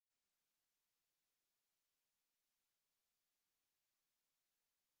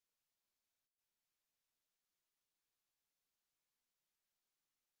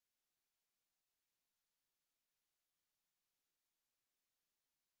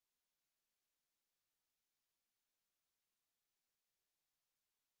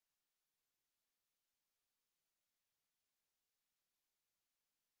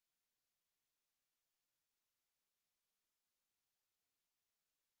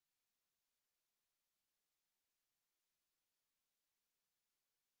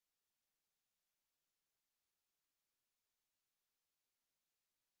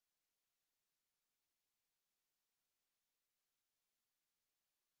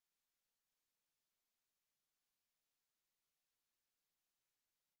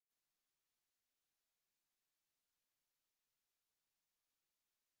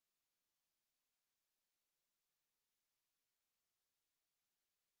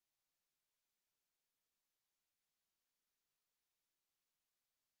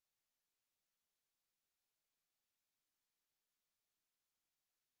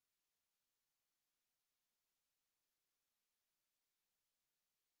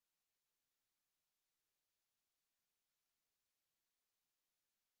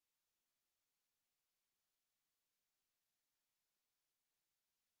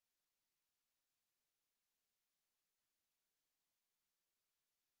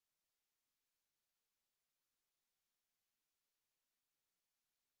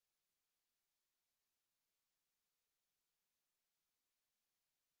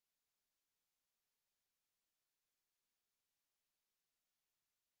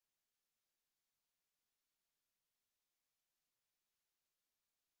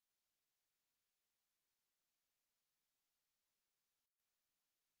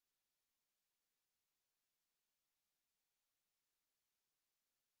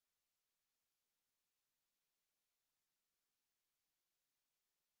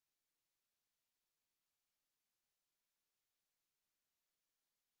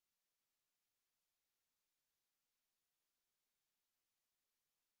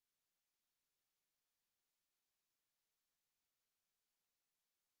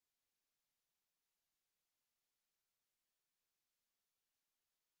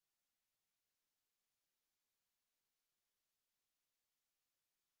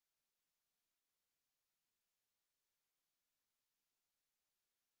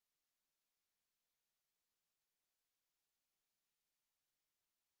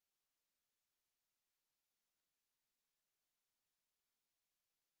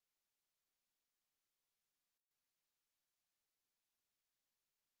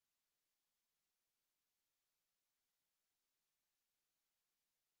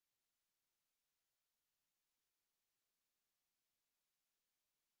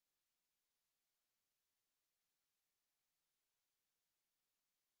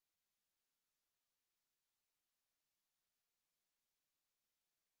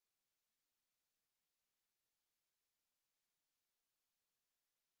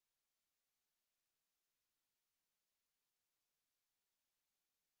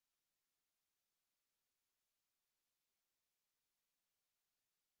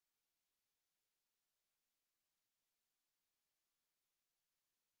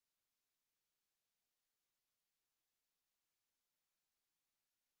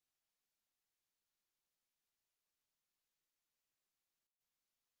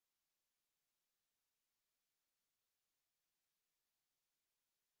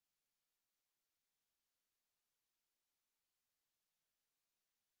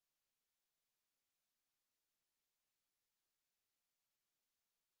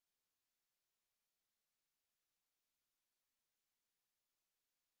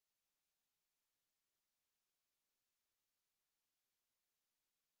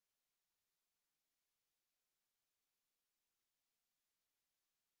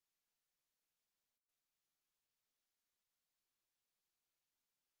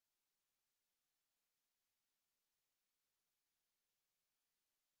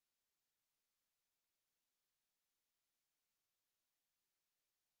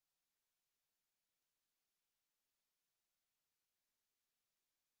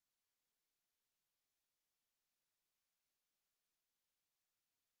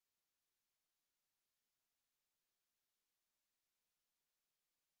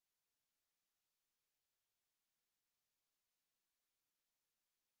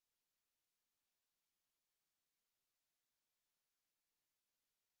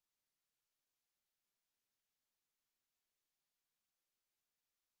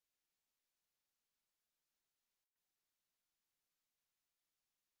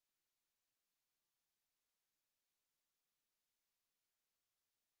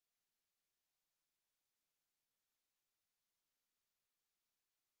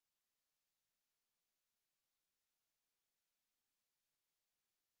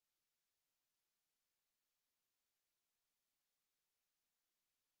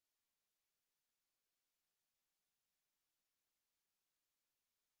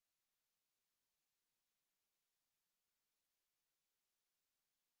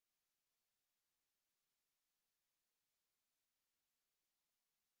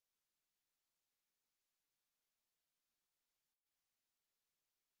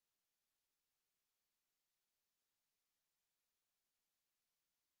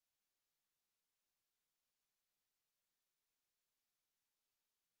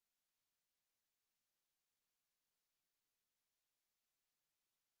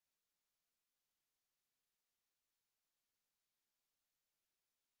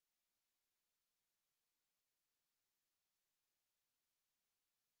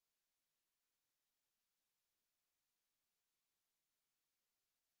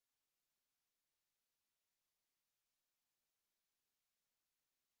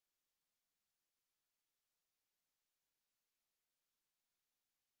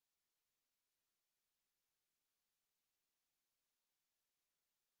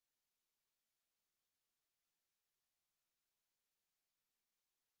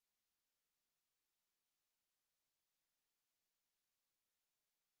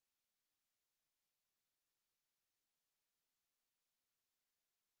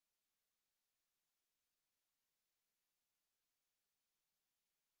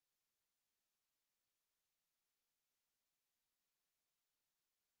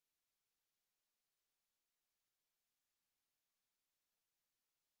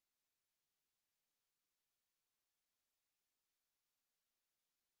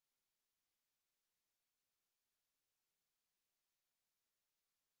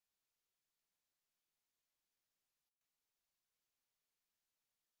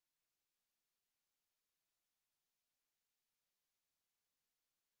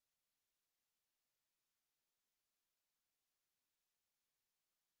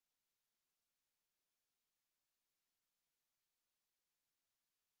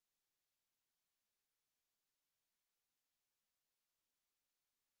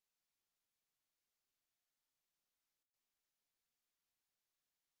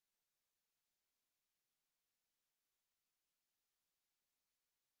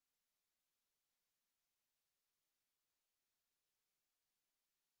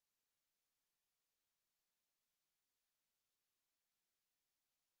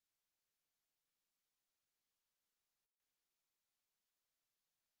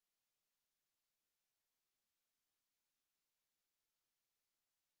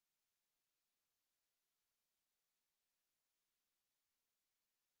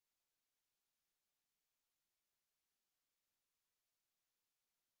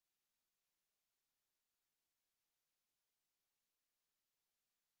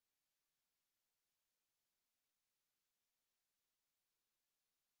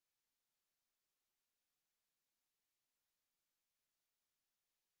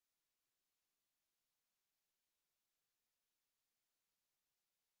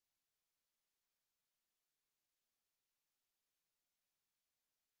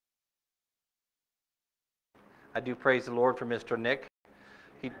I do praise the Lord for Mr. Nick.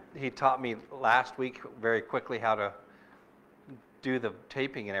 He taught me last week very quickly how to do the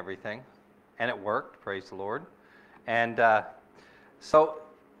taping and everything, and it worked, praise the Lord. And so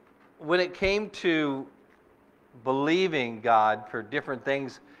when it came to believing God for different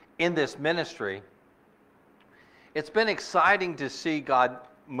things in this ministry, it's been exciting to see God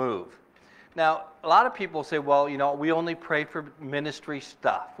move. Now, a lot of people say, well, you know, we only pray for ministry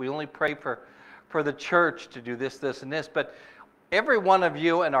stuff. We only pray for the church to do this, this, and this. But every one of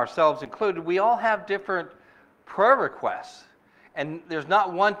you, and ourselves included, we all have different prayer requests. And there's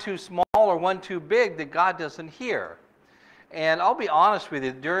not one too small or one too big that God doesn't hear. And I'll be honest with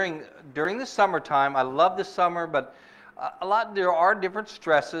you, during the summertime, I love the summer, but there are different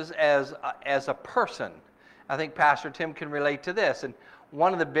stresses as a person. I think Pastor Tim can relate to this. And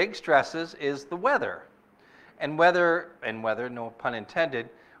one of the big stresses is the weather. And weather, no pun intended,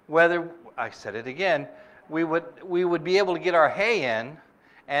 whether, I said it again, we would be able to get our hay in,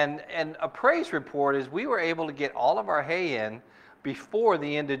 and a praise report is we were able to get all of our hay in before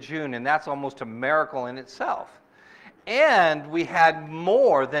the end of June, and that's almost a miracle in itself. And we had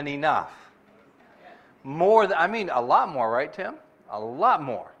more than enough. A lot more, right, Tim? A lot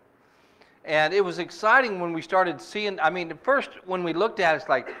more. And it was exciting when we started seeing, at first when we looked at it, it's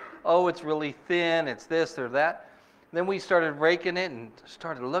like, oh, it's really thin, it's this or that. Then we started raking it and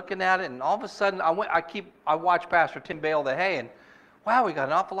started looking at it, and all of a sudden I watched Pastor Tim bale the hay, and wow, we got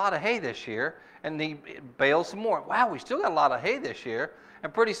an awful lot of hay this year. And he baled some more. Wow, we still got a lot of hay this year.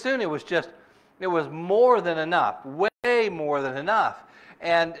 And pretty soon it was more than enough, way more than enough.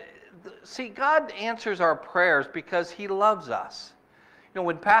 And see, God answers our prayers because He loves us. You know,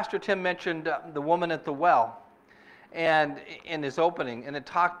 when Pastor Tim mentioned the woman at the well, and in his opening, and it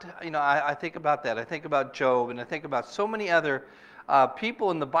talked, you know, I think about that. I think about Job, and I think about so many other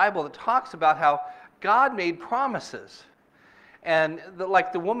people in the Bible that talks about how God made promises. And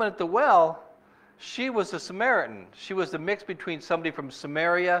like the woman at the well, she was a Samaritan. She was the mix between somebody from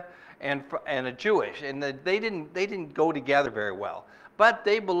Samaria and a Jewish, and they didn't go together very well. But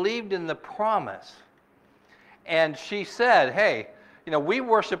they believed in the promise. And she said, hey, you know, we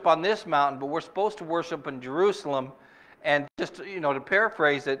worship on this mountain, but we're supposed to worship in Jerusalem. And just, you know, to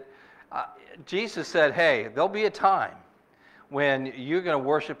paraphrase it, Jesus said, hey, there'll be a time when you're going to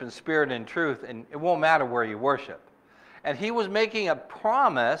worship in spirit and truth, and it won't matter where you worship. And He was making a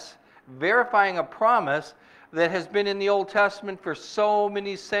promise, verifying a promise that has been in the Old Testament for so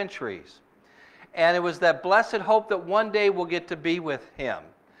many centuries. And it was that blessed hope that one day we'll get to be with Him.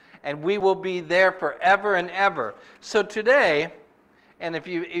 And we will be there forever and ever. So today, and if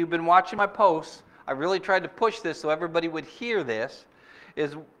you've been watching my posts, I really tried to push this so everybody would hear this,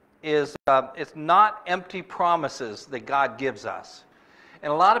 is it's not empty promises that God gives us.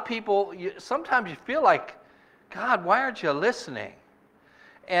 And a lot of people, sometimes you feel like, God, why aren't you listening?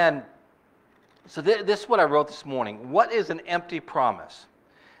 And so this is what I wrote this morning. What is an empty promise?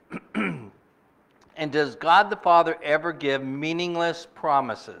 And does God the Father ever give meaningless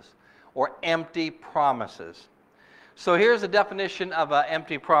promises or empty promises? So here's a definition of an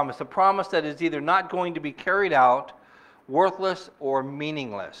empty promise. A promise that is either not going to be carried out, worthless, or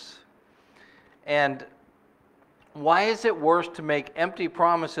meaningless. And why is it worse to make empty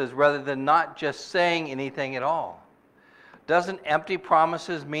promises rather than not just saying anything at all? Doesn't empty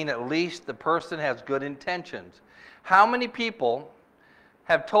promises mean at least the person has good intentions? How many people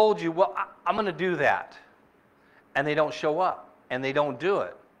have told you, well, I'm going to do that, and they don't show up, and they don't do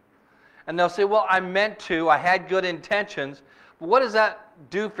it? And they'll say, well, I meant to, I had good intentions, but what does that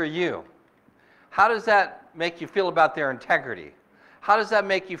do for you? How does that make you feel about their integrity? How does that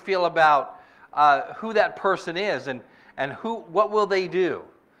make you feel about who that person is, and what will they do,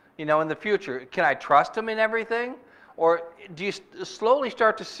 you know, in the future? Can I trust them in everything? Or do you slowly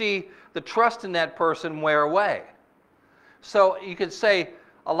start to see the trust in that person wear away? So you could say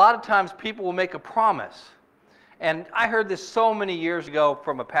a lot of times people will make a promise. And I heard this so many years ago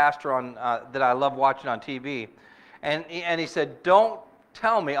from a pastor on that I love watching on TV. And he said, don't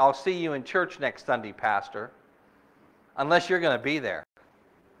tell me I'll see you in church next Sunday, Pastor, unless you're going to be there.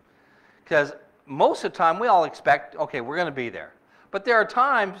 Because most of the time we all expect, okay, we're going to be there. But there are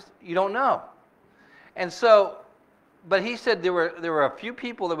times you don't know. And so, but he said there were a few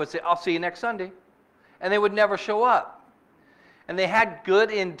people that would say, I'll see you next Sunday. And they would never show up. And they had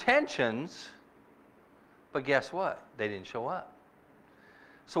good intentions, but guess what? They didn't show up.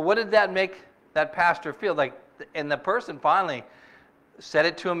 So what did that make that pastor feel like? And the person finally said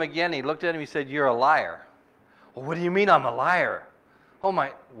it to him again. He looked at him, he said, you're a liar. Well, what do you mean I'm a liar? Oh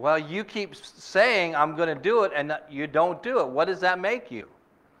my, well, you keep saying I'm going to do it and you don't do it. What does that make you?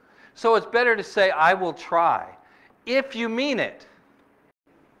 So it's better to say, I will try. if you mean it.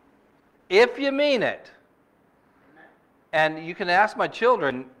 If you mean it. And you can ask my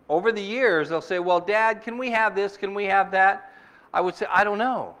children, over the years, they'll say, well, Dad, can we have this? Can we have that? I would say, I don't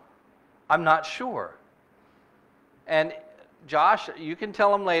know. I'm not sure. And Josh, you can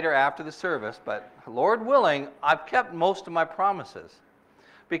tell them later after the service, but Lord willing, I've kept most of my promises.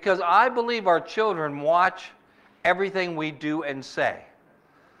 Because I believe our children watch everything we do and say.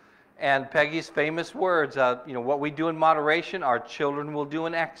 And Peggy's famous words, what we do in moderation, our children will do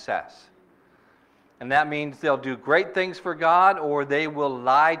in excess. And that means they'll do great things for God, or they will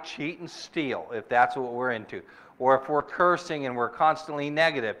lie, cheat, and steal, if that's what we're into. Or if we're cursing and we're constantly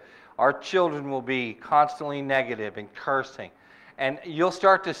negative, our children will be constantly negative and cursing. And you'll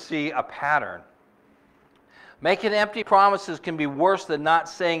start to see a pattern. Making empty promises can be worse than not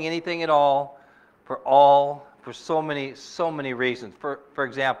saying anything at all for so many reasons. For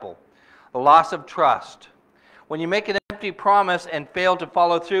example, the loss of trust. When you make an empty promise and fail to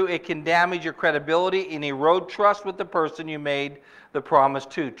follow through, it can damage your credibility and erode trust with the person you made the promise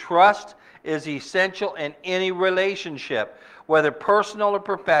to. Trust is essential in any relationship, whether personal or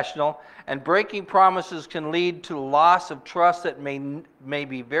professional, and breaking promises can lead to loss of trust that may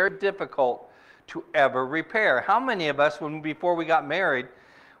be very difficult to ever repair. How many of us, before we got married,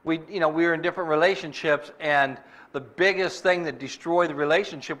 we were in different relationships, and the biggest thing that destroyed the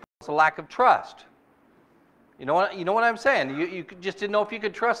relationship was the lack of trust. You know what I'm saying? You just didn't know if you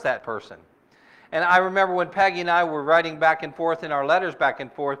could trust that person. And I remember when Peggy and I were writing back and forth in our letters back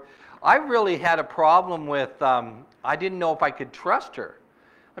and forth, I really had a problem with, I didn't know if I could trust her.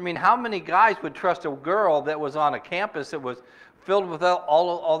 I mean, how many guys would trust a girl that was on a campus that was filled with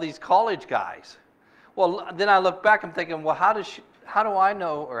all these college guys? Well, then I look back, I'm thinking, well, how do I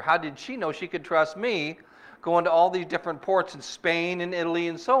know, or how did she know she could trust me going to all these different ports in Spain and Italy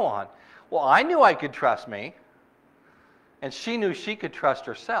and so on? Well, I knew I could trust me, and she knew she could trust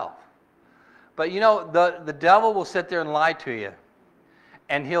herself. But the devil will sit there and lie to you,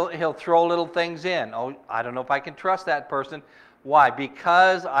 and he'll throw little things in. Oh, I don't know if I can trust that person. Why?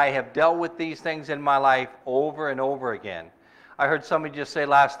 Because I have dealt with these things in my life over and over again. I heard somebody just say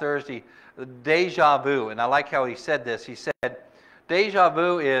last Thursday, deja vu, and I like how he said this. He said, deja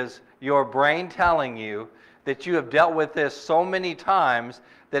vu is your brain telling you that you have dealt with this so many times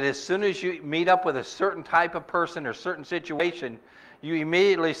that as soon as you meet up with a certain type of person or certain situation, you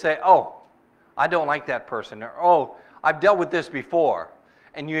immediately say, oh, I don't like that person, or oh, I've dealt with this before.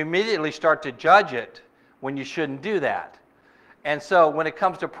 And you immediately start to judge it when you shouldn't do that. And so when it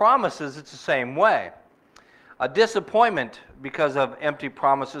comes to promises, it's the same way. A disappointment because of empty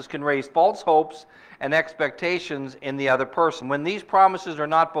promises can raise false hopes and expectations in the other person. When these promises are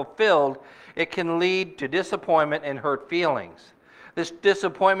not fulfilled, it can lead to disappointment and hurt feelings. This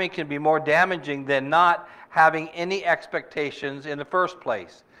disappointment can be more damaging than not having any expectations in the first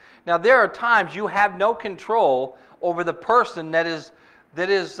place. Now, there are times you have no control over the person that is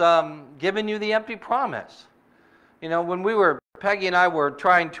giving you the empty promise. When Peggy and I were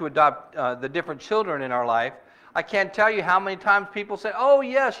trying to adopt the different children in our life, I can't tell you how many times people say, oh,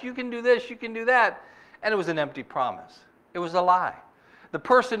 yes, you can do this, you can do that. And it was an empty promise. It was a lie. The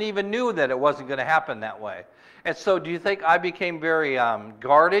person even knew that it wasn't going to happen that way. And so do you think I became very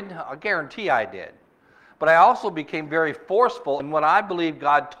guarded? I guarantee I did. But I also became very forceful in what I believe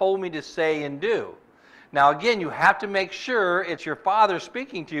God told me to say and do. Now, again, you have to make sure it's your Father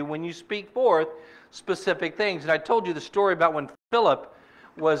speaking to you when you speak forth specific things. And I told you the story about when Philip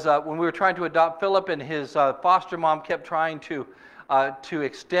was, when we were trying to adopt Philip, and his foster mom kept trying to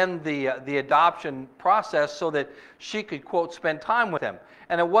extend the adoption process so that she could, quote, spend time with him.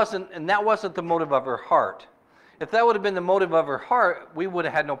 And that wasn't the motive of her heart. If that would have been the motive of her heart, we would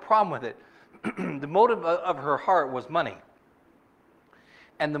have had no problem with it. The motive of her heart was money.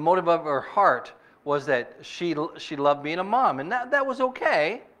 And the motive of her heart was that she loved being a mom. And that was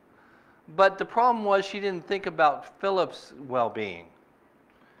okay. But the problem was she didn't think about Philip's well-being.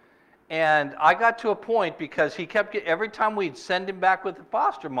 And I got to a point, because he kept every time we'd send him back with the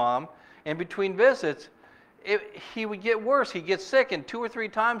foster mom in between visits, he would get worse. He'd get sick, and 2 or 3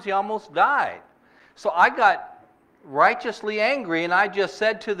 times he almost died. So I got righteously angry, and I just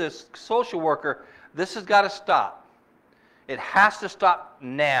said to this social worker, this has got to stop. It has to stop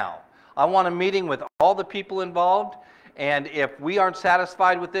now. I want a meeting with all the people involved, and if we aren't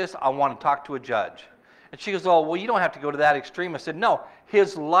satisfied with this, I want to talk to a judge. And she goes, oh, well, you don't have to go to that extreme. I said, no,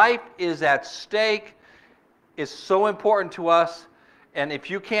 his life is at stake. It's so important to us, and if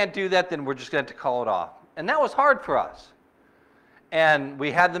you can't do that, then we're just going to have to call it off. And that was hard for us. And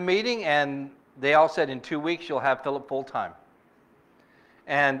we had the meeting, and they all said, in 2 weeks, you'll have Philip full-time.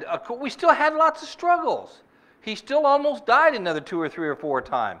 And we still had lots of struggles. He still almost died another 2 or 3 or 4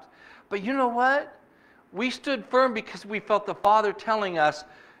 times. But you know what? We stood firm because we felt the Father telling us,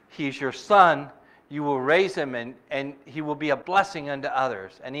 He's your Son, you will raise him, and he will be a blessing unto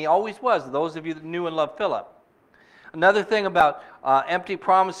others. And he always was, those of you that knew and loved Philip. Another thing about empty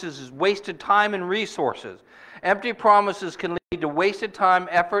promises is wasted time and resources. Empty promises can lead to wasted time,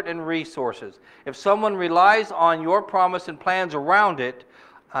 effort, and resources. If someone relies on your promise and plans around it,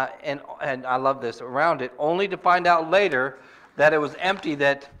 and I love this, around it, only to find out later that it was empty,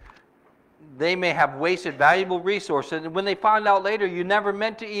 that they may have wasted valuable resources, and when they find out later, you never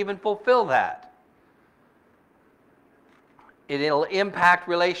meant to even fulfill that. It'll impact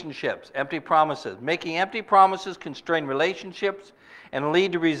relationships, empty promises. Making empty promises can strain relationships and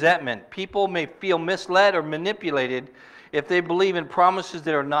lead to resentment. People may feel misled or manipulated if they believe in promises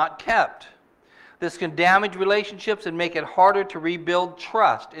that are not kept. This can damage relationships and make it harder to rebuild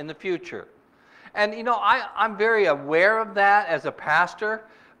trust in the future. And you know, I'm very aware of that as a pastor,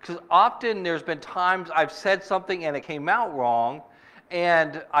 because often there's been times I've said something and it came out wrong,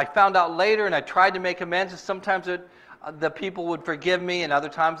 and I found out later and I tried to make amends, and sometimes the people would forgive me and other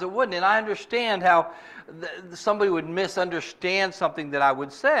times it wouldn't. And I understand how somebody would misunderstand something that I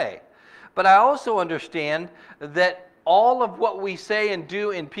would say. But I also understand that all of what we say and do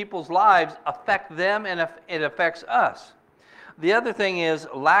in people's lives affect them, and it affects us. The other thing is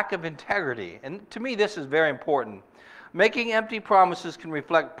lack of integrity. And to me, this is very important. Making empty promises can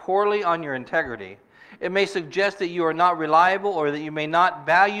reflect poorly on your integrity. It may suggest that you are not reliable or that you may not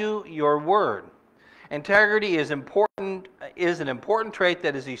value your word. Integrity is an important trait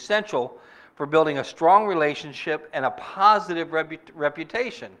that is essential for building a strong relationship and a positive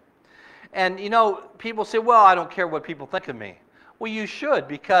reputation. And you know, people say, well, I don't care what people think of me. Well, you should,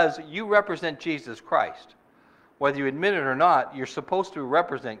 because you represent Jesus Christ. Whether you admit it or not, you're supposed to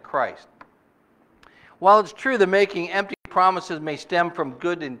represent Christ. While it's true that making empty promises may stem from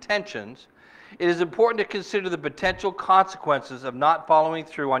good intentions, it is important to consider the potential consequences of not following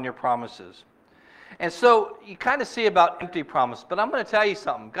through on your promises. And so you kind of see about empty promise, but I'm going to tell you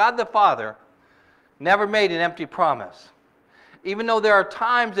something. God the Father never made an empty promise. Even though there are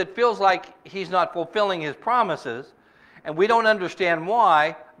times it feels like He's not fulfilling His promises, and we don't understand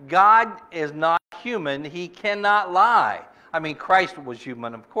why, God is not human. He cannot lie. I mean, Christ was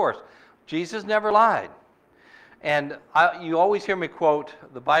human, of course. Jesus never lied. And you always hear me quote,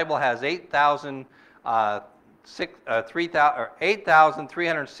 the Bible has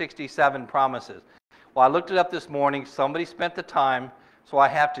 8,367 promises. Well, I looked it up this morning. Somebody spent the time, so I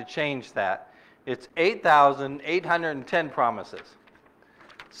have to change that. It's 8,810 promises.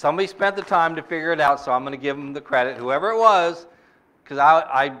 Somebody spent the time to figure it out, so I'm going to give them the credit, whoever it was, because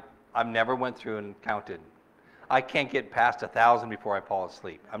I've never went through and counted. I can't get past 1,000 before I fall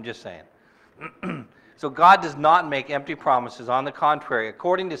asleep. I'm just saying. So God does not make empty promises. On the contrary,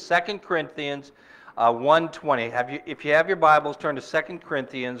 according to 2 Corinthians 1:20. If you have your Bibles, turn to 2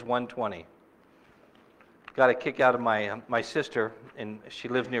 Corinthians 1:20. Got a kick out of my sister, and she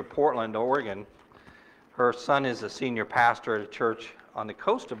lives near Portland, Oregon. Her son is a senior pastor at a church on the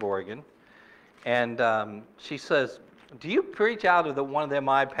coast of Oregon, and she says, "Do you preach out of one of them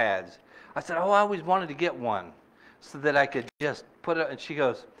iPads?" I said, "Oh, I always wanted to get one so that I could just put it." And she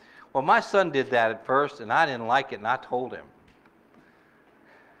goes, "Well, my son did that at first, and I didn't like it, and I told him."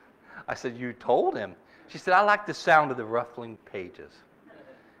 I said, "You told him?" She said, "I like the sound of the ruffling pages."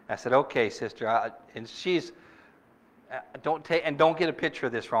 I said, "Okay, sister." And she's don't get a picture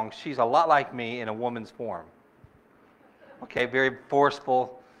of this wrong. She's a lot like me in a woman's form. Okay, very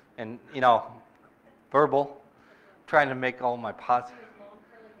forceful and verbal, trying to make all my positive.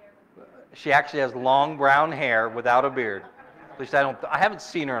 She actually has long brown hair without a beard. At least I haven't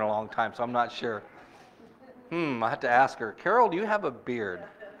seen her in a long time, so I'm not sure. I have to ask her, "Carol, do you have a beard?"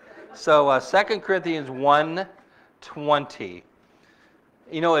 So 2 Corinthians 1:20.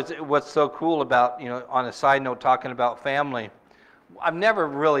 What's so cool about, on a side note, talking about family, I've never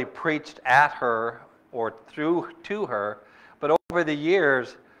really preached at her or to her, but over the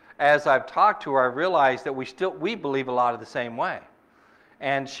years, as I've talked to her, I realized that we believe a lot of the same way.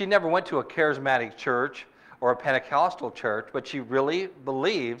 And she never went to a charismatic church or a Pentecostal church, but she really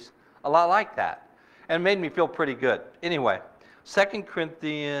believes a lot like that. And it made me feel pretty good. Anyway, 2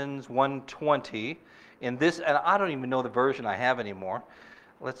 Corinthians 1:20, in this, and I don't even know the version I have anymore.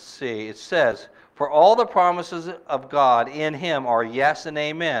 Let's see, it says, "For all the promises of God in Him are yes and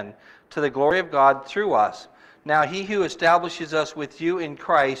amen, to the glory of God through us. Now He who establishes us with you in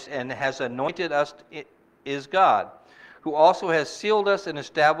Christ and has anointed us is God, who also has sealed us and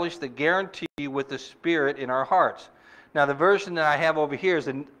established the guarantee with the Spirit in our hearts." Now the version that I have over here is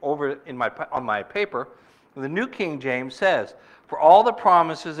on my paper The New King James says, "For all the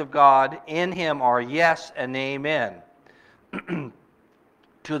promises of God in him are yes and amen,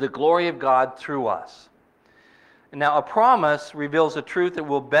 to the glory of God through us." Now, a promise reveals a truth that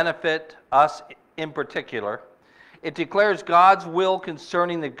will benefit us in particular. It declares God's will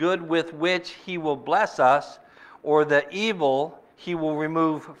concerning the good with which he will bless us, or the evil he will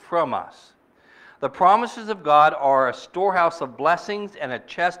remove from us. The promises of God are a storehouse of blessings and a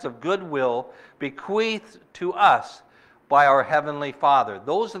chest of goodwill bequeathed to us by our Heavenly Father.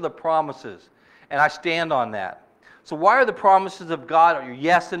 Those are the promises, and I stand on that. So why are the promises of God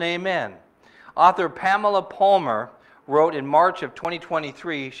yes and amen? Author Pamela Palmer wrote in March of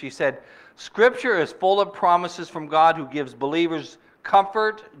 2023, she said, "Scripture is full of promises from God who gives believers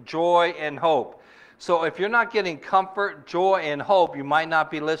comfort, joy, and hope." So if you're not getting comfort, joy, and hope, you might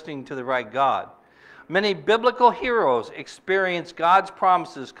not be listening to the right God. Many biblical heroes experienced God's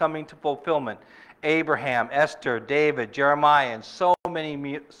promises coming to fulfillment. Abraham, Esther, David, Jeremiah, and so many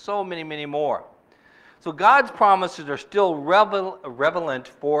more. So God's promises are still relevant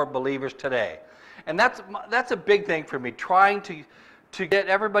for believers today. And that's a big thing for me, trying to get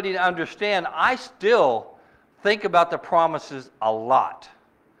everybody to understand. I still think about the promises a lot.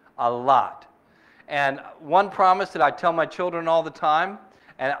 And one promise that I tell my children all the time,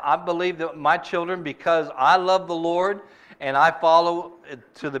 and I believe that my children, because I love the Lord and I follow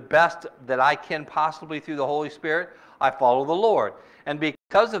to the best that I can possibly through the Holy Spirit, I follow the Lord. And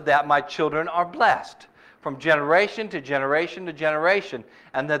because of that, my children are blessed from generation to generation to generation,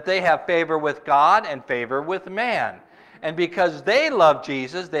 and that they have favor with God and favor with man. And because they love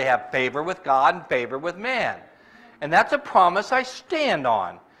Jesus, they have favor with God and favor with man. And that's a promise I stand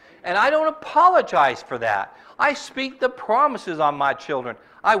on. And I don't apologize for that. I speak the promises on my children.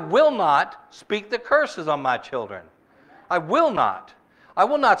 I will not speak the curses on my children. I will not. I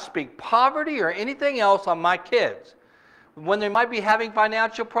will not speak poverty or anything else on my kids. When they might be having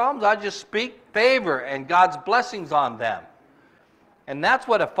financial problems, I just speak favor and God's blessings on them. And that's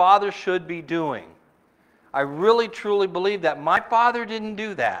what a father should be doing. I really, truly believe that. My father didn't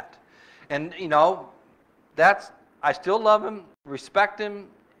do that. And, I still love him, respect him.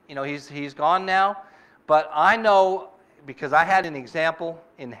 He's gone now. But I know, because I had an example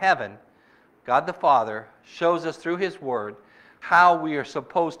in heaven, God the Father shows us through his word how we are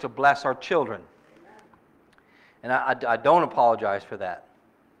supposed to bless our children. And I don't apologize for that.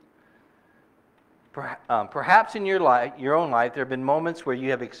 Perhaps in your own life, there have been moments where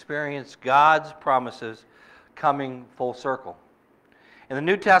you have experienced God's promises coming full circle. In the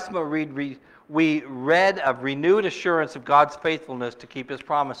New Testament, we read of renewed assurance of God's faithfulness to keep his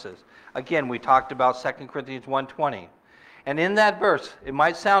promises. Again, we talked about 2 Corinthians 1:20. And in that verse, it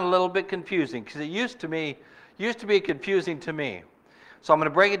might sound a little bit confusing, because it used to be confusing to me. So I'm going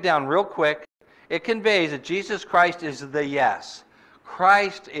to break it down real quick. It conveys that Jesus Christ is the yes.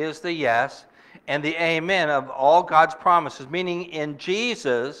 Christ is the yes and the amen of all God's promises, meaning in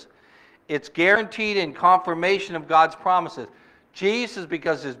Jesus, it's guaranteed in confirmation of God's promises. Jesus,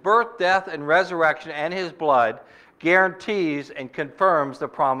 because his birth, death, and resurrection and his blood, guarantees and confirms the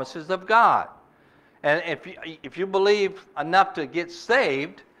promises of God. And if you believe enough to get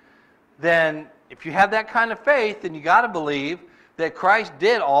saved, then if you have that kind of faith, then you got to believe that Christ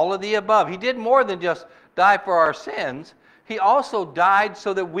did all of the above. He did more than just die for our sins. He also died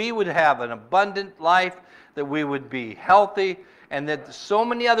so that we would have an abundant life, that we would be healthy, and that so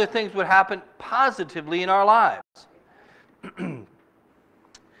many other things would happen positively in our lives.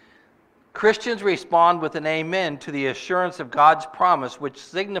 Christians respond with an amen to the assurance of God's promise, which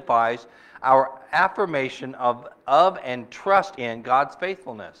signifies our affirmation of and trust in God's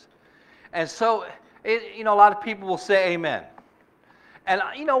faithfulness. And so, a lot of people will say amen. And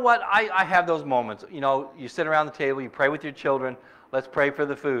you know what? I have those moments. You sit around the table, you pray with your children, let's pray for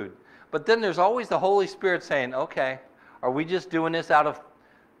the food. But then there's always the Holy Spirit saying, okay, are we just doing this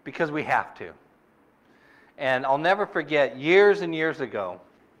because we have to? And I'll never forget, years and years ago,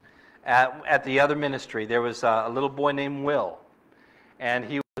 at the other ministry, there was a little boy named Will. And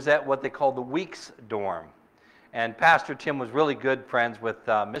he was at what they called the Weeks dorm. And Pastor Tim was really good friends with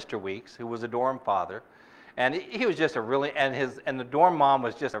Mr. Weeks, who was a dorm father. And he was just and the dorm mom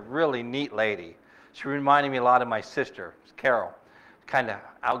was just a really neat lady. She reminded me a lot of my sister, Carol, kind of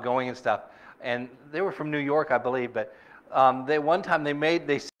outgoing and stuff. And they were from New York, I believe, but one time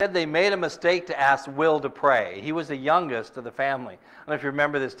they said they made a mistake to ask Will to pray. He was the youngest of the family. I don't know if you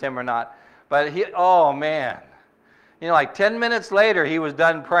remember this, Tim, or not. But oh man, like 10 minutes later, he was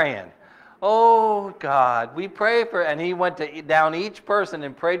done praying. Oh God, we pray for, and he went down each person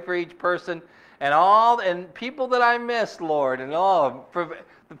and prayed for each person. And people that I missed, Lord, and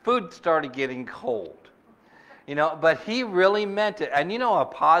the food started getting cold. But he really meant it. And a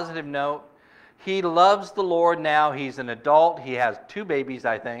positive note, he loves the Lord now. He's an adult. He has 2 babies,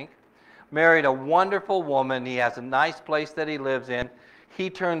 I think. Married a wonderful woman. He has a nice place that he lives in. He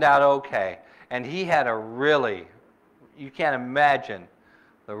turned out okay. And he had you can't imagine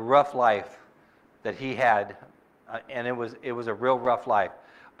the rough life that he had. And it was a real rough life.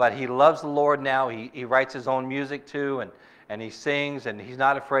 But he loves the Lord now. He writes his own music too, and he sings, and he's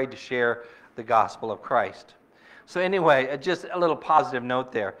not afraid to share the gospel of Christ. So anyway, just a little positive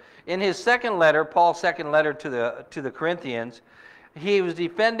note there. In his second letter, Paul's second letter to the Corinthians, he was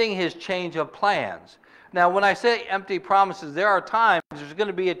defending his change of plans. Now, when I say empty promises, there are times there's going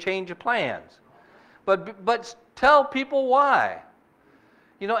to be a change of plans. But tell people why.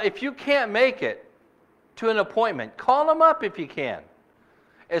 If you can't make it to an appointment, call them up if you can.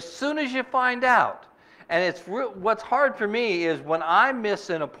 As soon as you find out. And what's hard for me is when I miss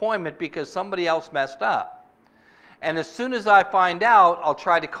an appointment because somebody else messed up. And as soon as I find out, I'll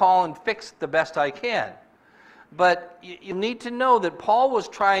try to call and fix the best I can. But you need to know that Paul was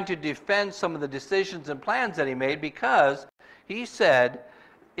trying to defend some of the decisions and plans that he made, because he said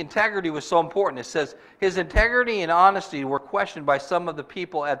integrity was so important. It says his integrity and honesty were questioned by some of the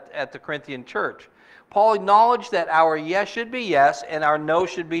people at the Corinthian church. Paul acknowledged that our yes should be yes and our no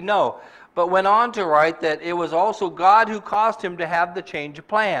should be no, but went on to write that it was also God who caused him to have the change of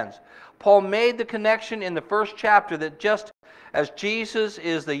plans. Paul made the connection in the first chapter that just as Jesus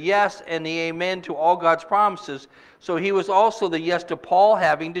is the yes and the amen to all God's promises, so he was also the yes to Paul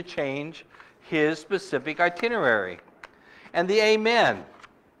having to change his specific itinerary. And the amen,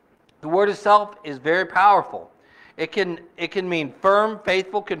 the word itself is very powerful. It can mean firm,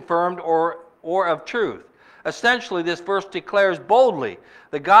 faithful, confirmed, or of truth. Essentially, this verse declares boldly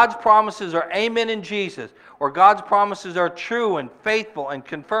that God's promises are amen in Jesus, or God's promises are true and faithful and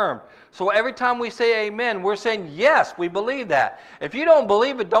confirmed. So every time we say amen, we're saying, yes, we believe that. If you don't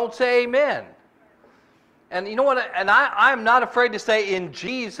believe it, don't say amen. And you know what? And I'm not afraid to say in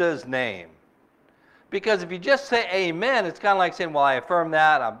Jesus' name. Because if you just say amen, it's kind of like saying, well, I affirm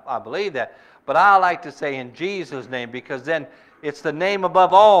that, I believe that. But I like to say in Jesus' name, because then it's the name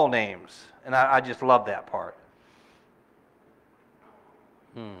above all names. And I just love that part.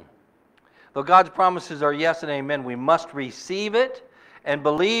 Though God's promises are yes and amen, we must receive it and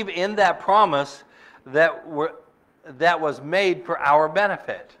believe in that promise that was made for our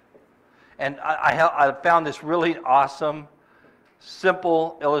benefit. And I found this really awesome,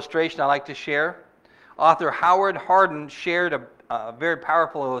 simple illustration I like to share. Author Howard Hardin shared a very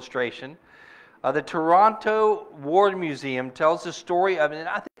powerful illustration. The Toronto War Museum tells the story of, and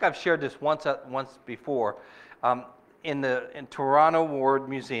I think I've shared this once before, in Toronto War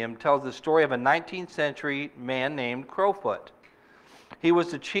Museum tells the story of a 19th century man named Crowfoot. He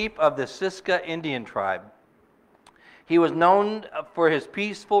was the chief of the Sitka Indian tribe. He was known for his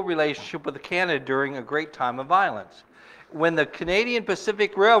peaceful relationship with Canada during a great time of violence. When the Canadian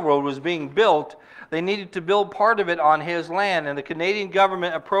Pacific Railroad was being built, they needed to build part of it on his land, and the Canadian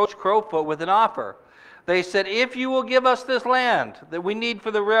government approached Crowfoot with an offer. They said, if you will give us this land that we need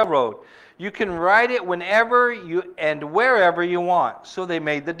for the railroad, you can ride it whenever and wherever you want. So they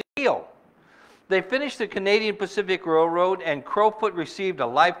made the deal. They finished the Canadian Pacific Railroad, and Crowfoot received a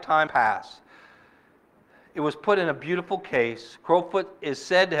lifetime pass. It was put in a beautiful case. Crowfoot is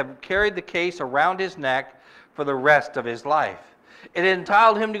said to have carried the case around his neck for the rest of his life. It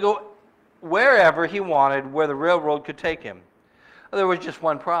entitled him to go wherever he wanted, where the railroad could take him. There was just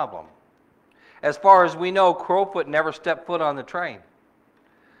one problem. As far as we know, Crowfoot never stepped foot on the train.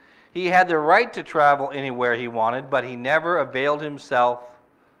 He had the right to travel anywhere he wanted, but he never availed himself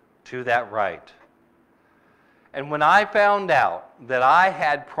to that right. And when I found out that I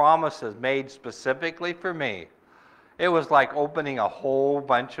had promises made specifically for me, it was like opening a whole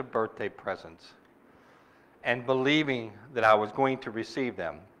bunch of birthday presents and believing that I was going to receive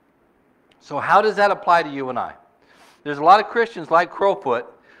them. So how does that apply to you and I? There's a lot of Christians like Crowfoot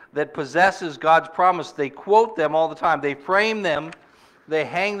that possesses God's promise. They quote them all the time. They frame them, they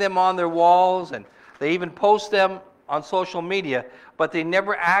hang them on their walls, and they even post them on social media, but they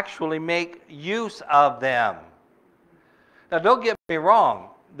never actually make use of them. Now, don't get me wrong.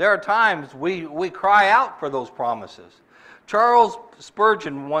 There are times we cry out for those promises. Charles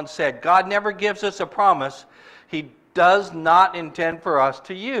Spurgeon once said, God never gives us a promise He does not intend for us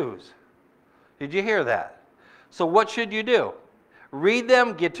to use. Did you hear that? So what should you do? Read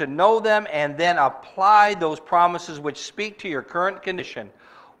them, get to know them, and then apply those promises which speak to your current condition,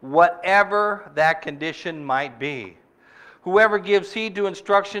 whatever that condition might be. Whoever gives heed to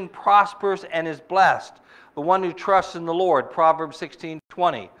instruction prospers and is blessed. The one who trusts in the Lord, Proverbs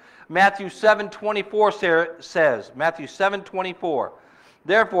 16:20. Matthew 7:24 says, Matthew 7:24,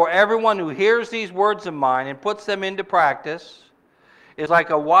 therefore everyone who hears these words of mine and puts them into practice is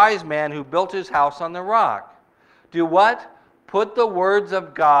like a wise man who built his house on the rock. Do what? Put the words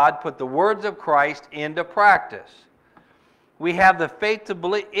of God, put the words of Christ into practice. We have the faith to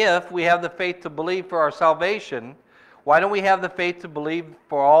believe. If we have the faith to believe for our salvation, why don't we have the faith to believe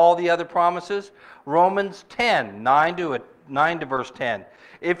for all the other promises? Romans 10, 9 to verse 10.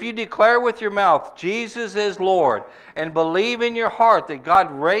 If you declare with your mouth, Jesus is Lord, and believe in your heart that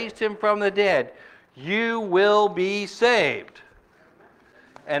God raised him from the dead, you will be saved.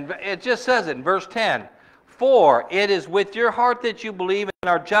 And it just says it in verse 10. For it is with your heart that you believe and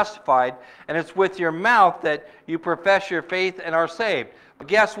are justified, and it's with your mouth that you profess your faith and are saved. But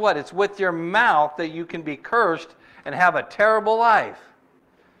guess what? It's with your mouth that you can be cursed and have a terrible life.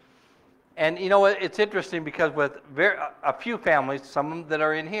 And you know what? It's interesting because with a few families, some that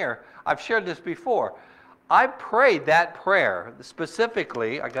are in here, I've shared this before. I prayed that prayer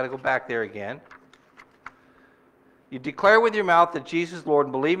specifically. I got to go back there again. You declare with your mouth that Jesus is Lord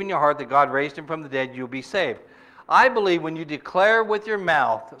and believe in your heart that God raised him from the dead, you'll be saved. I believe when you declare with your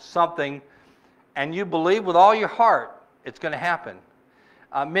mouth something and you believe with all your heart, it's going to happen.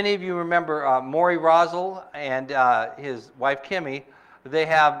 Many of you remember Maury Rosel and his wife Kimmy. They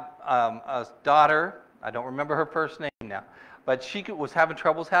have a daughter. I don't remember her first name now, but she was having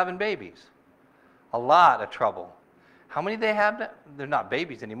troubles having babies. A lot of trouble. How many they have now? They're not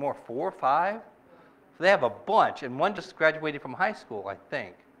babies anymore. 4 or 5? They have a bunch, and one just graduated from high school, I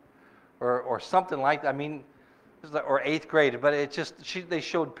think, or something like that. I mean, or 8th grade. But it just they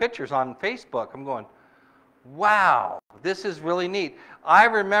showed pictures on Facebook. I'm going, wow, this is really neat. I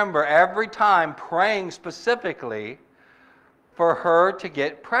remember every time praying specifically for her to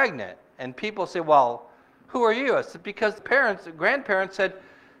get pregnant, and people say, "Well, who are you?" I said, "Because the grandparents said,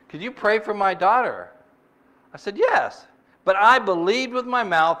 could you pray for my daughter?" I said, "Yes." But I believed with my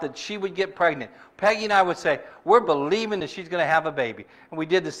mouth that she would get pregnant. Peggy and I would say, we're believing that she's going to have a baby. And we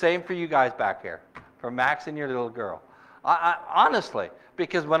did the same for you guys back here, for Max and your little girl. Honestly,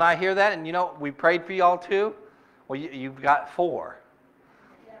 because when I hear that, and you know, we prayed for y'all too, well, you've got 4.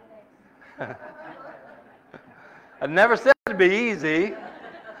 I never said it'd be easy.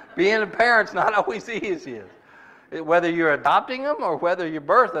 Being a parent's not always easy. Whether you're adopting them or whether you're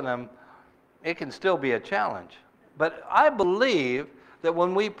birthing them, it can still be a challenge. But I believe that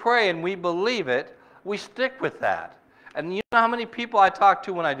when we pray and we believe it, we stick with that. And you know how many people I talk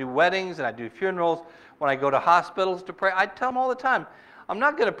to when I do weddings and I do funerals, when I go to hospitals to pray? I tell them all the time, I'm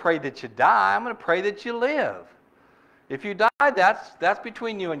not going to pray that you die. I'm going to pray that you live. If you die, that's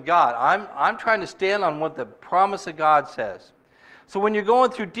between you and God. I'm trying to stand on what the promise of God says. So when you're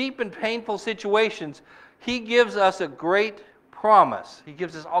going through deep and painful situations, he gives us a great promise. He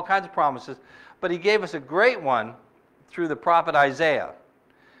gives us all kinds of promises, but he gave us a great one through the prophet Isaiah.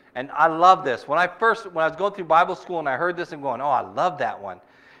 And I love this. When I was going through Bible school and I heard this, I'm going, oh, I love that one.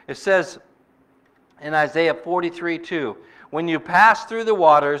 It says in Isaiah 43:2, when you pass through the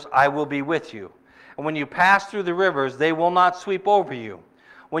waters, I will be with you. And when you pass through the rivers, they will not sweep over you.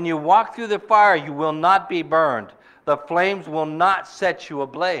 When you walk through the fire, you will not be burned. The flames will not set you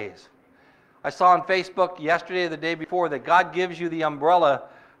ablaze. I saw on Facebook yesterday or the day before that God gives you the umbrella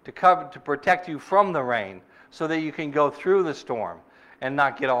to protect you from the rain so that you can go through the storm and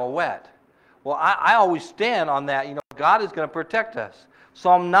not get all wet. Well, I always stand on that. You know, God is going to protect us.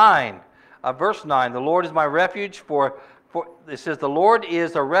 Psalm 9, verse 9, the Lord is my refuge it says, the Lord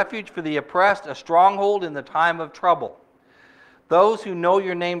is a refuge for the oppressed, a stronghold in the time of trouble. Those who know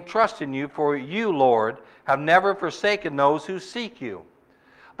your name trust in you, for you, Lord, have never forsaken those who seek you.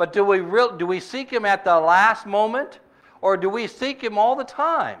 But do we seek him at the last moment, or do we seek him all the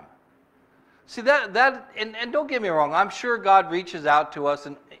time? See, and don't get me wrong, I'm sure God reaches out to us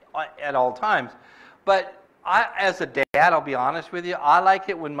at all times. But as a dad, I'll be honest with you, I like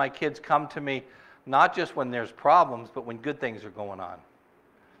it when my kids come to me, not just when there's problems, but when good things are going on.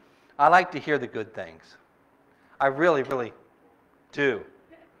 I like to hear the good things. I really, really do.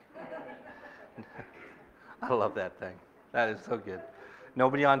 I love that thing. That is so good.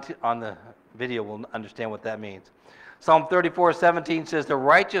 Nobody on the video will understand what that means. Psalm 34:17 says, the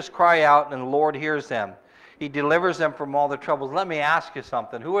righteous cry out, and the Lord hears them. He delivers them from all their troubles. Let me ask you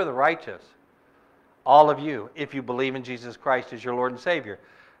something. Who are the righteous? All of you, if you believe in Jesus Christ as your Lord and Savior.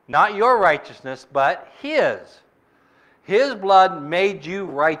 Not your righteousness, but his. His blood made you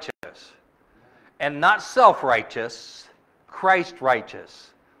righteous. And not self-righteous, Christ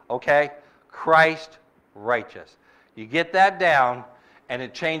righteous. Okay? Christ righteous. You get that down, and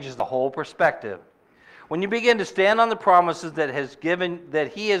it changes the whole perspective. When you begin to stand on the promises that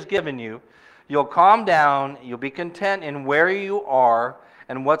He has given you, you'll calm down, you'll be content in where you are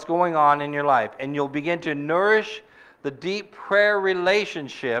and what's going on in your life, and you'll begin to nourish the deep prayer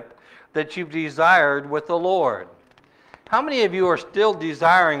relationship that you've desired with the Lord. How many of you are still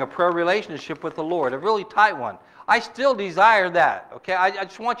desiring a prayer relationship with the Lord, a really tight one? I still desire that, okay? I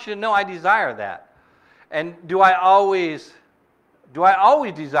just want you to know I desire that. And do I always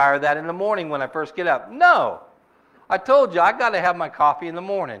desire that in the morning when I first get up? No. I told you, I got to have my coffee in the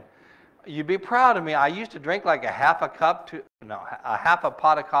morning. You'd be proud of me. I used to drink like a half a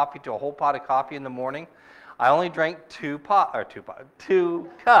pot of coffee to a whole pot of coffee in the morning. I only drank two cups.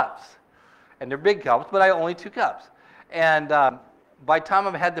 And they're big cups, but only 2 cups. And by the time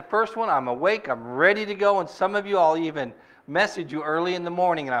I've had the first one, I'm awake, I'm ready to go, and some of you, I'll even message you early in the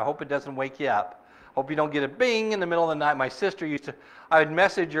morning, and I hope it doesn't wake you up. Hope you don't get a bing in the middle of the night. My sister I would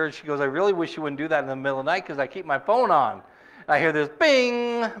message her, and she goes, I really wish you wouldn't do that in the middle of the night because I keep my phone on. And I hear this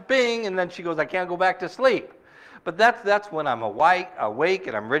bing, bing, and then she goes, I can't go back to sleep. But that's when I'm awake,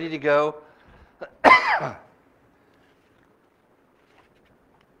 and I'm ready to go.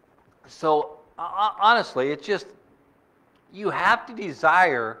 So, honestly, it's just, you have to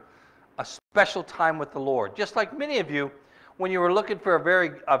desire a special time with the Lord. Just like many of you, when you were looking for a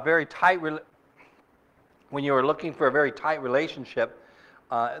very tight relationship,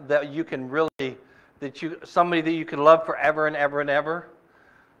 that you can really, somebody that you can love forever and ever and ever,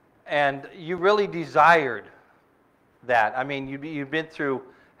 and you really desired that. I mean, you've been through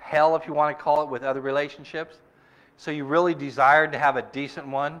hell, if you want to call it, with other relationships, so you really desired to have a decent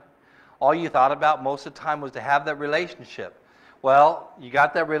one. All you thought about most of the time was to have that relationship. Well, you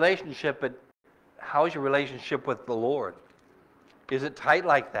got that relationship, but how's your relationship with the Lord? Is it tight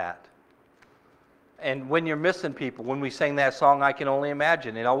like that? And when you're missing people, when we sang that song, I Can Only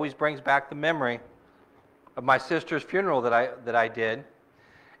Imagine, it always brings back the memory of my sister's funeral that I did.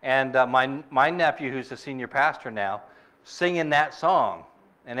 And my nephew, who's the senior pastor now, singing that song,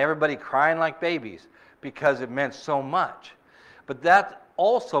 and everybody crying like babies because it meant so much. But that's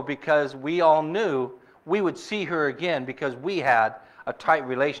also because we all knew we would see her again because we had a tight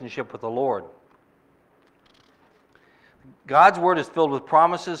relationship with the Lord. God's Word is filled with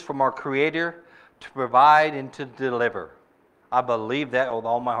promises from our Creator to provide and to deliver. I believe that with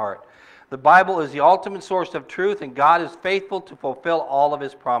all my heart. The Bible is the ultimate source of truth, and God is faithful to fulfill all of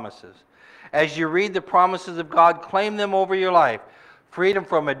His promises. As you read the promises of God, claim them over your life. Freedom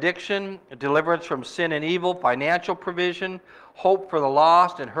from addiction, deliverance from sin and evil, financial provision, hope for the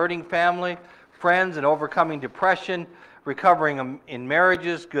lost and hurting family, friends and overcoming depression, recovering in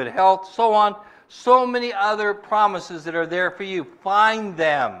marriages, good health, so on. So many other promises that are there for you. Find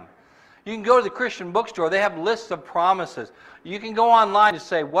them. You can go to the Christian bookstore. They have lists of promises. You can go online and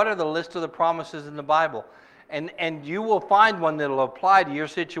say, what are the list of the promises in the Bible? And you will find one that will apply to your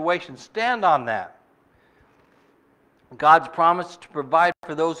situation. Stand on that. God's promise to provide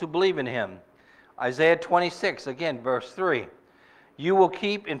for those who believe in Him. Isaiah 26, again, verse 3. You will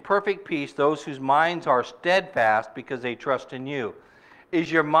keep in perfect peace those whose minds are steadfast because they trust in you.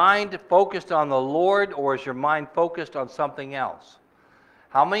 Is your mind focused on the Lord, or is your mind focused on something else?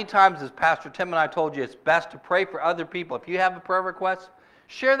 How many times has Pastor Tim and I told you it's best to pray for other people? If you have a prayer request,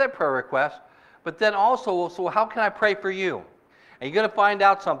 share that prayer request. But then also, so how can I pray for you? And you're going to find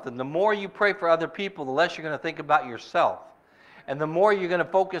out something. The more you pray for other people, the less you're going to think about yourself. And the more you're going to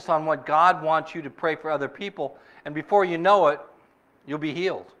focus on what God wants you to pray for other people. And before you know it, you'll be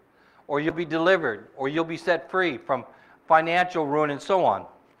healed. Or you'll be delivered. Or you'll be set free from financial ruin and so on.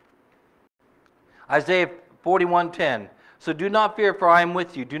 Isaiah 41:10. So do not fear, for I am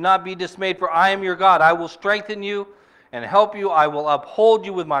with you. Do not be dismayed, for I am your God. I will strengthen you and help you. I will uphold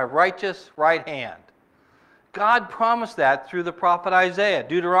you with my righteous right hand. God promised that through the prophet Isaiah.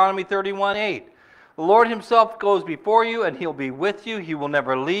 Deuteronomy 31:8. The Lord Himself goes before you, and He'll be with you. He will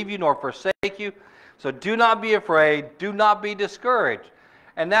never leave you nor forsake you. So do not be afraid. Do not be discouraged.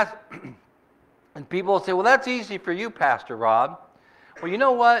 And and people will say, well, that's easy for you, Pastor Rob. Well, you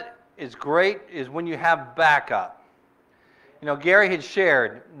know what is great is when you have backup. You know, Gary had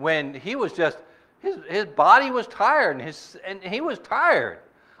shared when he was just, his body was tired, and he was tired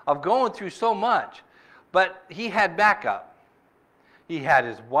of going through so much. But he had backup. He had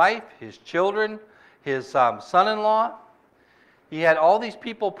his wife, his children, his son-in-law. He had all these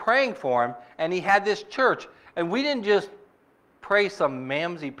people praying for him, and he had this church. And we didn't just pray some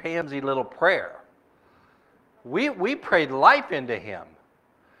mamsy-pamsy little prayer. We prayed life into him.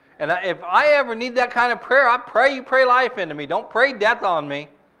 And if I ever need that kind of prayer, I pray you pray life into me. Don't pray death on me.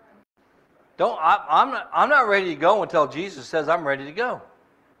 I'm not ready to go until Jesus says I'm ready to go.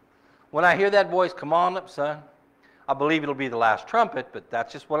 When I hear that voice, come on up, son, I believe it'll be the last trumpet, but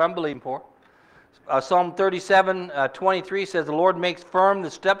that's just what I'm believing for. Psalm 37:23 says, the Lord makes firm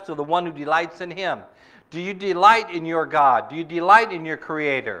the steps of the one who delights in him. Do you delight in your God? Do you delight in your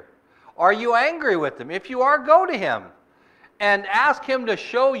Creator? Are you angry with him? If you are, go to him and ask him to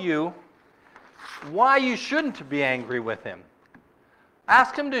show you why you shouldn't be angry with him.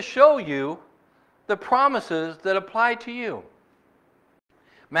 Ask him to show you the promises that apply to you.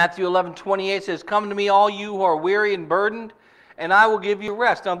 Matthew 11:28 says, come to me, all you who are weary and burdened, and I will give you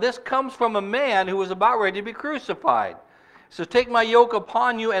rest. Now this comes from a man who was about ready to be crucified. So take my yoke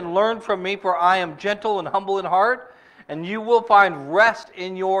upon you and learn from me, for I am gentle and humble in heart, and you will find rest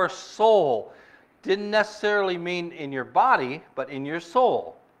in your soul. Didn't necessarily mean in your body, but in your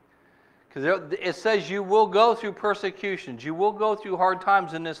soul. Because it says you will go through persecutions, you will go through hard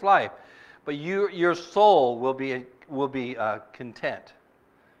times in this life, but your soul will be content.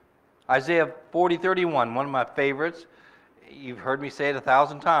 Isaiah 40:31, one of my favorites. You've heard me say it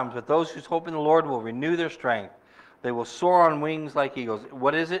 1,000 times, but those who hope in the Lord will renew their strength. They will soar on wings like eagles.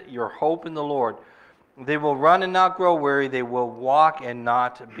 What is it? Your hope in the Lord. They will run and not grow weary. They will walk and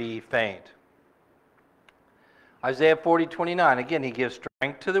not be faint. Isaiah 40:29, again, he gives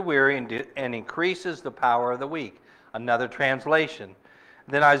strength to the weary and increases the power of the weak. Another translation.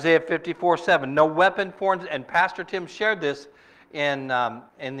 Then Isaiah 54:7, no weapon formed, and Pastor Tim shared this in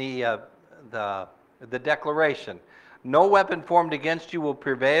the declaration. No weapon formed against you will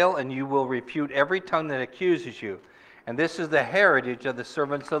prevail, and you will refute every tongue that accuses you. And this is the heritage of the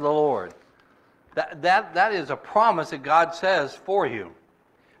servants of the Lord. That is a promise that God says for you.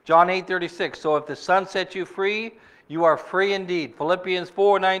 John 8:36, so if the Son sets you free, you are free indeed. Philippians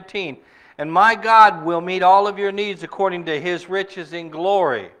 4:19, and my God will meet all of your needs according to his riches in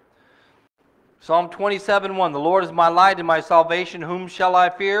glory. Psalm 27:1, the Lord is my light and my salvation, whom shall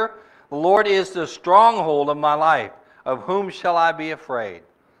I fear? The Lord is the stronghold of my life, of whom shall I be afraid?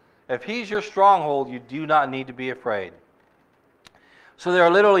 If he's your stronghold, you do not need to be afraid. So there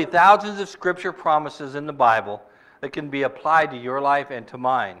are literally thousands of scripture promises in the Bible that can be applied to your life and to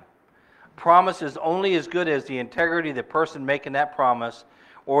mine. Promise is only as good as the integrity of the person making that promise,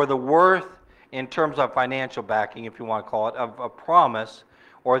 or the worth in terms of financial backing, if you want to call it, of a promise,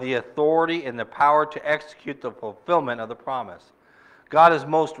 or the authority and the power to execute the fulfillment of the promise. God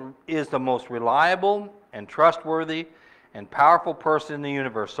is the most reliable and trustworthy and powerful person in the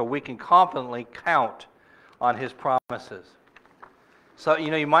universe, so we can confidently count on his promises. So,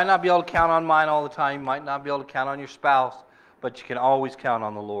 you might not be able to count on mine all the time, you might not be able to count on your spouse, but you can always count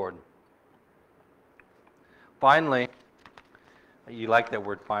on the Lord. Finally, you like that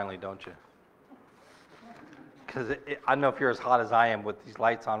word finally, don't you? Because I don't know if you're as hot as I am with these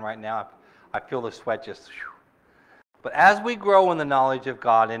lights on right now. I feel the sweat just... Whew. But as we grow in the knowledge of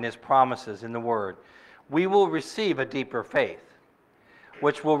God and his promises in the Word, we will receive a deeper faith,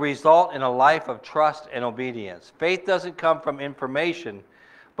 which will result in a life of trust and obedience. Faith doesn't come from information,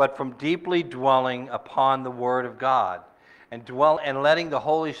 but from deeply dwelling upon the Word of God and letting the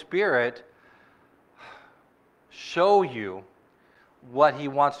Holy Spirit show you what he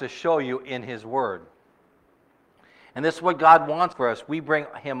wants to show you in his Word. And this is what God wants for us. We bring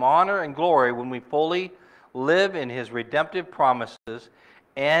him honor and glory when we fully live in his redemptive promises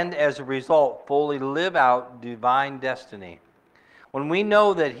and, as a result, fully live out divine destiny. When we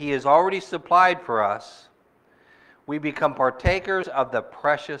know that he has already supplied for us, we become partakers of the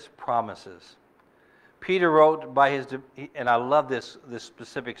precious promises. Peter wrote by his, and I love this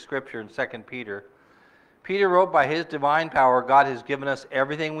specific scripture in 2 Peter. Peter wrote, by his divine power, God has given us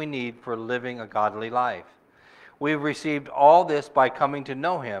everything we need for living a godly life. We've received all this by coming to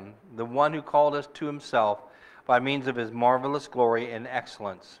know him, the one who called us to himself by means of his marvelous glory and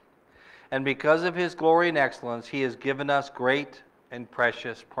excellence. And because of his glory and excellence, he has given us great and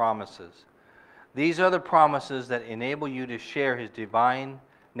precious promises. These are the promises that enable you to share his divine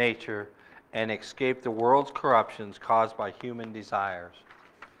nature and escape the world's corruptions caused by human desires.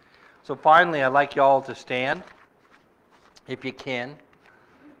 So finally, I'd like you all to stand, if you can.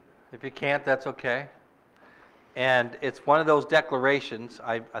 If you can't, that's okay. And it's one of those declarations,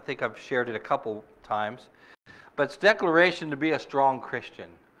 I think I've shared it a couple times, but it's declaration to be a strong Christian.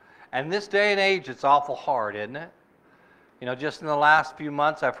 And this day and age, it's awful hard, isn't it? Just in the last few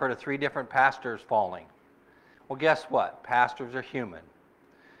months, I've heard of 3 different pastors falling. Well, guess what? Pastors are human.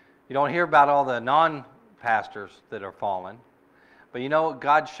 You don't hear about all the non-pastors that are fallen. But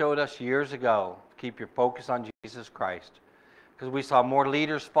God showed us years ago, keep your focus on Jesus Christ. Because we saw more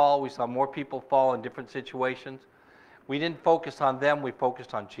leaders fall, we saw more people fall in different situations. We didn't focus on them, we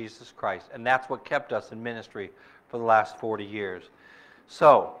focused on Jesus Christ. And that's what kept us in ministry for the last 40 years.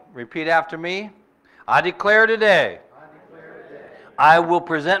 So, repeat after me. I declare today, I will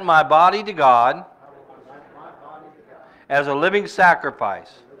present my body to God as a living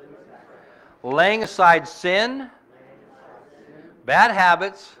sacrifice, laying aside sin, bad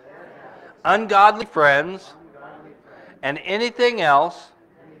habits, ungodly friends, and anything else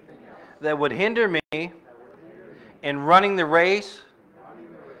that would hinder me in running the race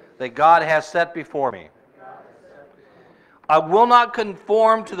that God has set before me. I will not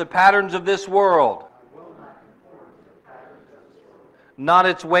conform to the patterns of this world, not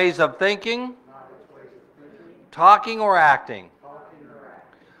its ways of thinking, talking, or acting.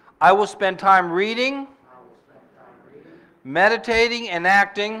 I will spend time reading, meditating, and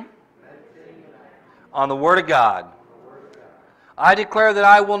acting on the Word of God. I declare that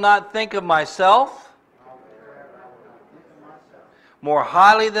I will not think of myself more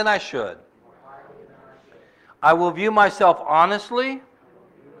highly than I should. I will view myself honestly,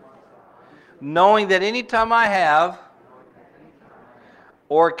 knowing that any time I have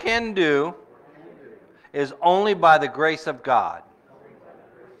or can do is only by the grace of God.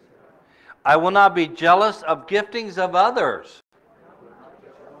 I will not be jealous of giftings of others.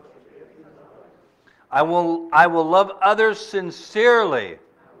 I will love others sincerely.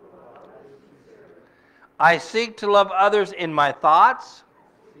 I seek to love others in my thoughts,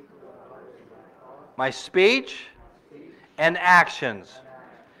 my speech, and actions,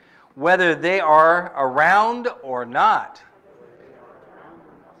 whether they are around or not.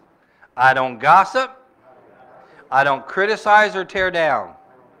 I don't gossip. I don't criticize or tear down.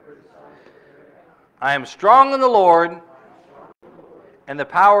 I am strong in the Lord and the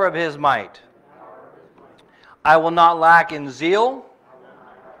power of His might. I will not lack in zeal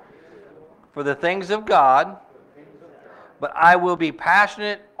for the things of God, but I will be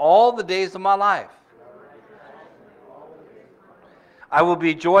passionate all the days of my life. I will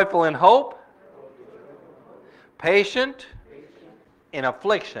be joyful in hope, patient in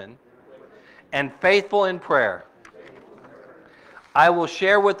affliction, and faithful in prayer. I will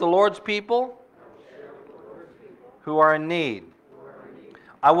share with the Lord's people who are in need.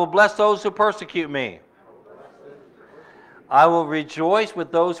 I will bless those who persecute me. I will rejoice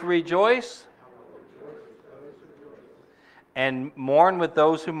with those who rejoice and mourn with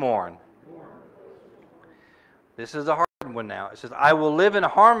those who mourn. This is a hard one now. It says, I will live in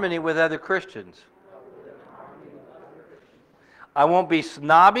harmony with other Christians. I won't be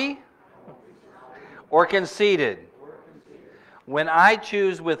snobby or conceited when I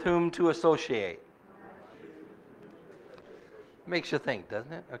choose with whom to associate. Makes you think,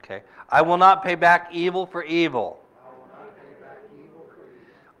 doesn't it? Okay. I will not pay back evil for evil.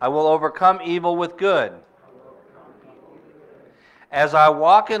 I will overcome evil with good. As I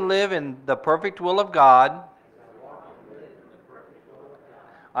walk and live in the perfect will of God,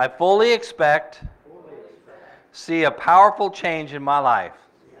 I fully expect see a powerful change in my life.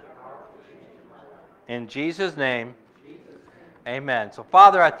 In Jesus' name, amen. So,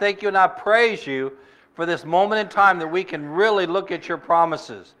 Father, I thank you and I praise you for this moment in time that we can really look at your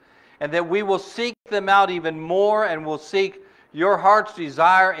promises and that we will seek them out even more and will seek your heart's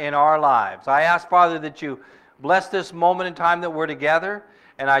desire in our lives. I ask, Father, that you bless this moment in time that we're together.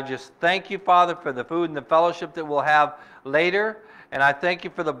 And I just thank you, Father, for the food and the fellowship that we'll have later. And I thank you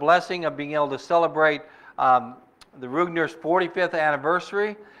for the blessing of being able to celebrate the Rugners' 45th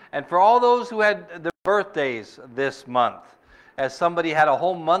anniversary. And for all those who had the birthdays this month, as somebody had a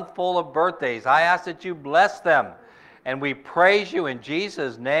whole month full of birthdays, I ask that you bless them. And we praise you in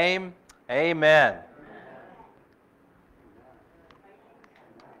Jesus' name. Amen.